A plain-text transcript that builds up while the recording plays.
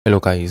Hello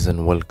guys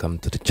and welcome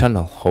to the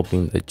channel,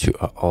 hoping that you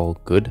are all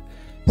good.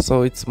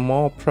 So it's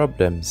more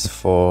problems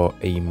for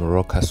a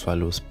Moroka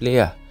Swallows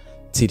player,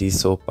 TD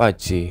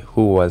Sopachi,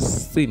 who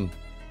was seen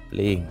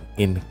playing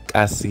in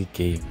Kasi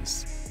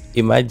games.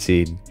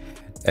 Imagine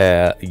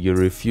you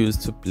refuse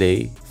to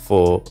play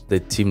for the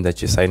team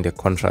that you signed a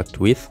contract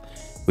with,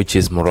 which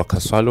is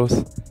Moroka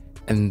Swallows,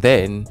 and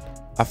then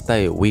after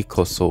a week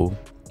or so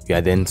you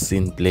are then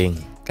seen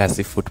playing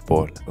Kasi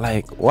football.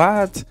 Like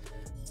what?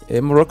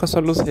 Moroka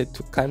Swallows had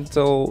to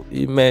cancel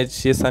a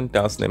match here,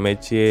 Sundowns the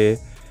match here,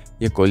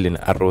 Golden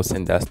Arrows,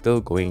 and they're still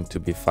going to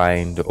be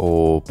fined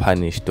or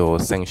punished or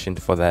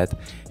sanctioned for that.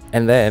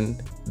 And then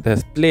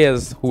the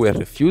players who were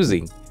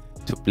refusing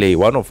to play,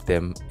 one of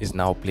them is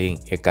now playing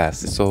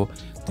Ekasi. So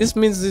this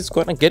means he's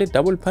gonna get a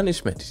double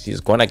punishment. He's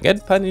gonna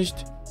get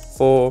punished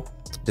for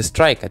the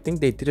strike. I think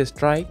they did a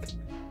strike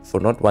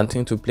for not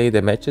wanting to play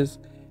the matches,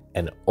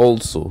 and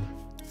also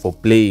for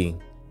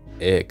playing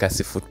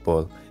Kasi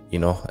football. You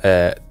know,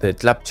 the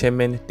club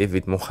chairman,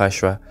 David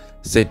Mukhashwa,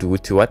 said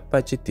what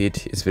Pachi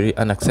did is very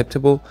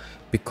unacceptable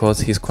because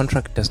his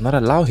contract does not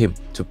allow him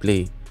to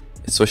play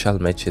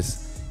social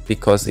matches,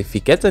 because if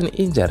he gets an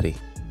injury,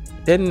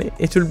 then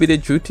it will be the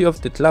duty of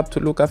the club to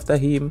look after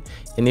him,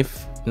 and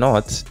if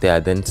not, they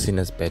are then seen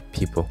as bad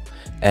people.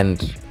 And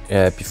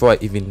before I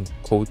even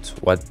quote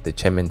what the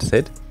chairman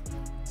said,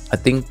 I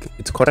think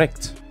it's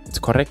correct. It's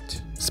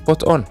correct.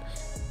 Spot on.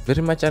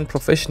 Very much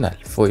unprofessional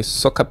for a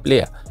soccer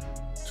player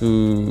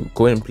to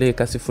go and play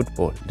Kasi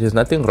football. There's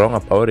nothing wrong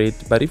about it,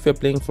 but if you're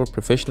playing for a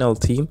professional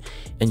team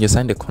and you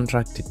signed a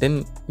contract,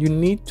 then you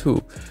need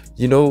to,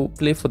 you know,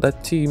 play for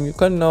that team. You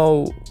can't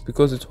now,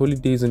 because it's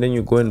holidays, and then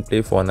you go and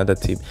play for another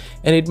team,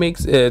 and it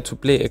makes to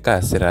play a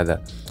Kasi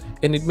rather,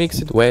 and it makes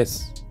it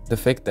worse, the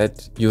fact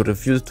that you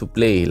refused to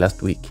play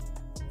last week,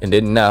 and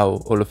then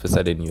now all of a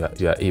sudden you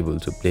are able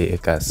to play a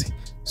Kasi.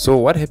 So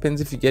what happens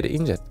if you get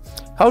injured?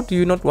 How do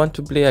you not want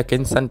to play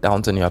against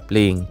Sundowns and you are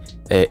playing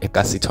a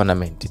Kasi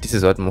tournament? This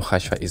is what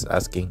Mukhashwa is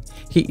asking.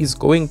 He is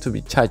going to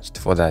be charged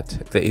for that.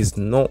 There is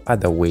no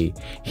other way.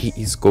 He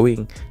is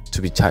going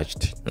to be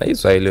charged.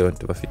 That's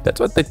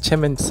what the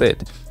chairman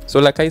said.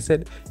 So like I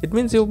said, it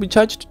means he will be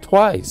charged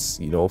twice.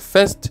 You know,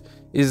 first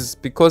is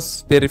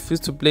because they refuse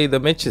to play the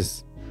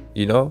matches,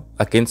 you know,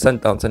 against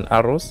Sundowns and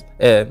Arrows,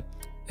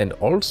 and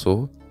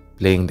also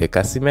playing the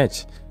Kasi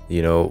match,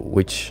 you know,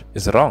 which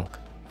is wrong.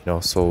 You know,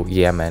 so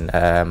yeah, man,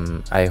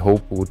 I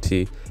hope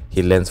Uti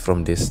he learns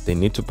from this. They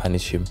need to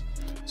punish him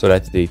so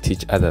that they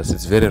teach others.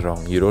 It's very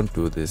wrong. You don't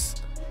do this.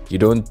 You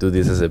don't do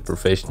this as a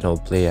professional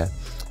player,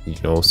 you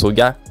know. So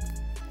yeah,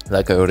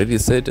 like I already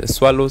said,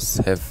 Swallows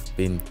have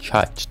been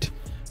charged,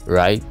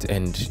 right?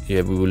 And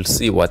yeah, we will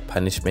see what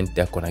punishment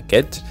they're gonna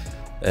get.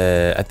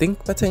 I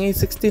think Matang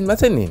 16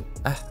 Matanin.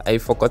 I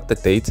forgot the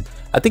date.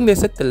 I think they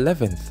said the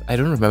 11th. I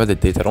don't remember the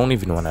date. I don't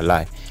even want to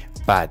lie.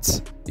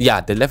 But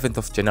yeah, the 11th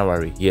of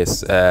January.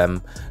 Yes.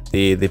 The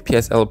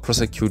PSL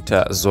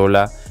prosecutor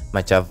Zola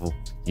Machavu,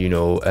 you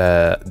know,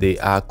 they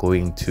are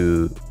going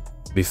to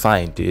be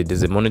fined.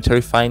 There's a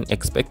monetary fine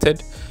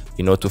expected,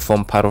 you know, to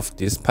form part of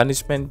this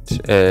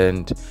punishment,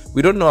 and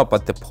we don't know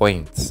about the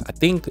points. I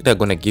think they're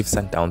gonna give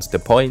Sundowns the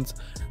points,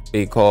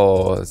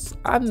 because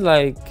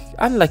unlike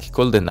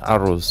Golden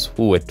Arrows,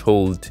 who were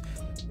told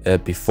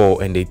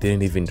before and they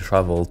didn't even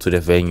travel to the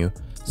venue,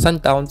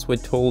 Sundowns were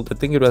told, I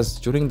think it was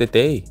during the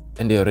day,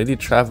 and they already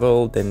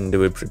traveled and they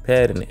were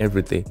prepared and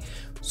everything.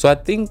 So I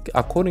think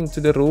according to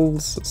the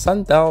rules,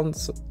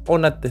 Sundowns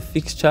honored the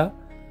fixture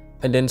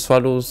and then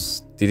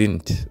Swallows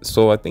didn't.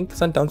 So I think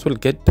Sundowns will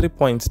get 3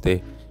 points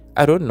there.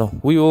 I don't know.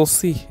 We will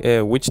see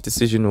which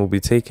decision will be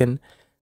taken.